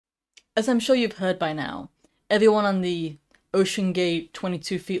As I'm sure you've heard by now, everyone on the OceanGate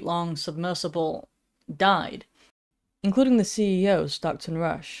 22 feet long submersible died, including the CEO, Stockton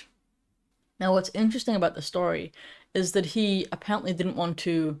Rush. Now, what's interesting about the story is that he apparently didn't want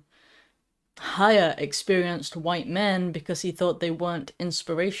to hire experienced white men because he thought they weren't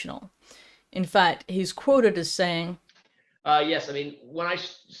inspirational. In fact, he's quoted as saying, Yes, I mean, when I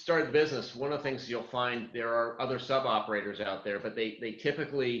started the business, one of the things you'll find there are other sub operators out there, but they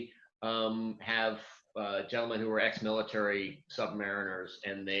typically have gentlemen who are ex-military submariners,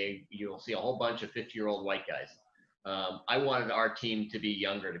 and you'll see a whole bunch of 50-year-old white guys. I wanted our team to be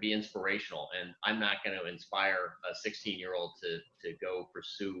younger, to be inspirational, and I'm not going to inspire a 16-year-old to go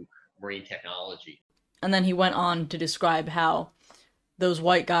pursue marine technology. and then he went on to describe how those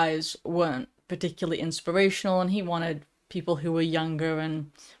white guys weren't particularly inspirational and he wanted people who were younger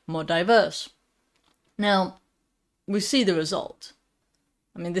and more diverse. Now, we see the result.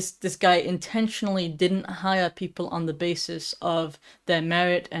 I mean, this guy intentionally didn't hire people on the basis of their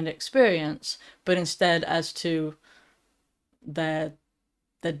merit and experience, but instead as to their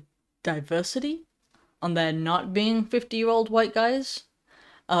their diversity, on their not being 50-year-old white guys.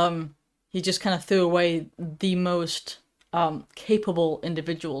 He just kind of threw away the most capable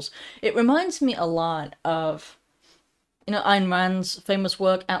individuals. It reminds me a lot of, Ayn Rand's famous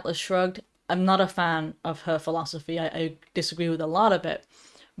work, Atlas Shrugged. I'm not a fan of her philosophy. I disagree with a lot of it.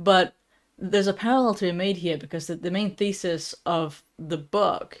 But there's a parallel to be made here because the main thesis of the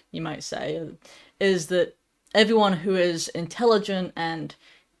book, you might say, is that everyone who is intelligent and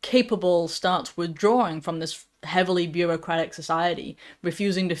capable starts withdrawing from this heavily bureaucratic society,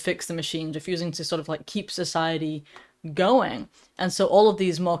 refusing to fix the machines, refusing to sort of like keep society going. And so all of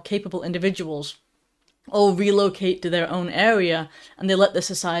these more capable individuals all relocate to their own area and they let the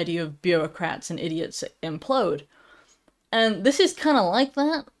society of bureaucrats and idiots implode. And this is kind of like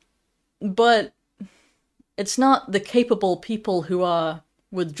that, but it's not the capable people who are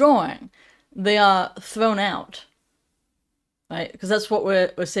withdrawing. They are thrown out, right? Because that's what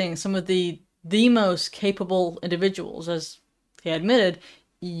we're seeing. Some of the most capable individuals, as he admitted,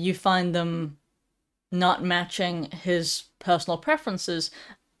 you find them not matching his personal preferences,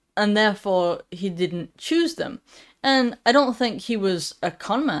 and therefore he didn't choose them. And I don't think he was a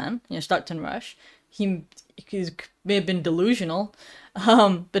con man, Stockton Rush. He may have been delusional,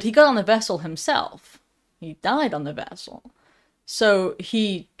 but he got on the vessel himself. He died on the vessel. So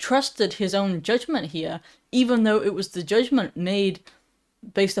he trusted his own judgment here, even though it was the judgment made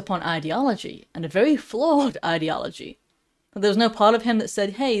based upon ideology, and a very flawed ideology. There was no part of him that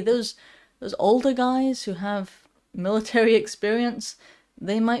said, hey, those older guys who have military experience,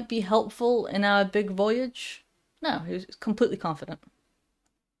 they might be helpful in our big voyage. No, he was completely confident.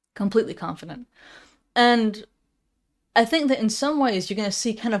 Completely confident. And I think that in some ways you're going to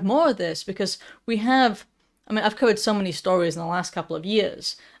see kind of more of this because we have, I mean, I've covered so many stories in the last couple of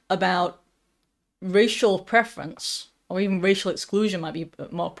years about racial preference, or even racial exclusion might be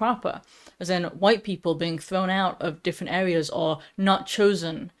more proper, as in white people being thrown out of different areas or not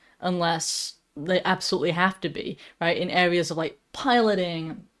chosen unless they absolutely have to be, right? In areas of like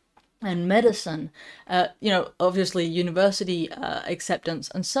piloting and medicine, obviously university acceptance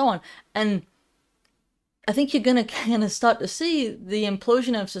and so on. And I think you're going to kind of start to see the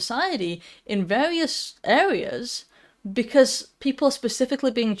implosion of society in various areas because people are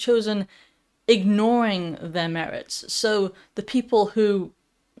specifically being chosen ignoring their merits. So the people who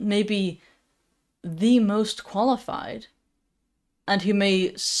may be the most qualified and who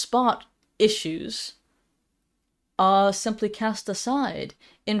may spot issues are simply cast aside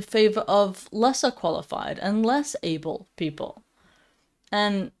in favor of lesser qualified and less able people.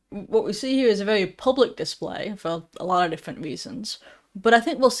 And what we see here is a very public display for a lot of different reasons. But I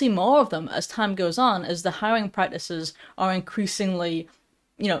think we'll see more of them as time goes on, as the hiring practices are increasingly,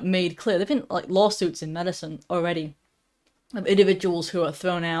 made clear. There've been like lawsuits in medicine already of individuals who are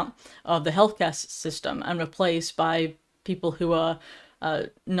thrown out of the healthcare system and replaced by people who are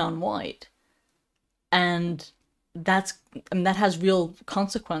non-white. And that has real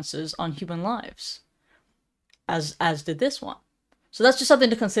consequences on human lives, as did this one. So that's just something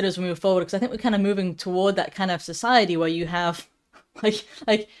to consider as we move forward, because I think we're kind of moving toward that kind of society where you have, like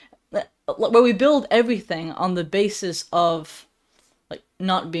where we build everything on the basis of, like,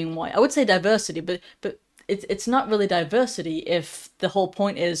 not being white. I would say diversity, but it's not really diversity if the whole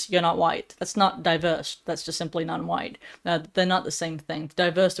point is you're not white. That's not diverse. That's just simply non-white. They're not the same thing.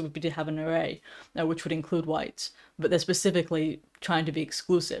 Diversity would be to have an array, which would include whites, but they're specifically trying to be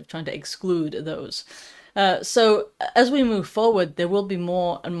exclusive, trying to exclude those. So as we move forward, there will be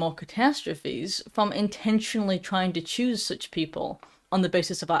more and more catastrophes from intentionally trying to choose such people on the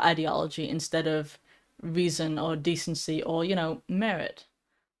basis of our ideology instead of reason or decency or, you know, merit.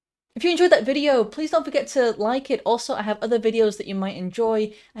 If you enjoyed that video, please don't forget to like it. Also, I have other videos that you might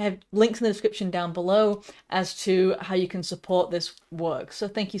enjoy. I have links in the description down below as to how you can support this work. So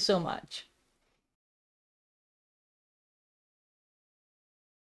thank you so much.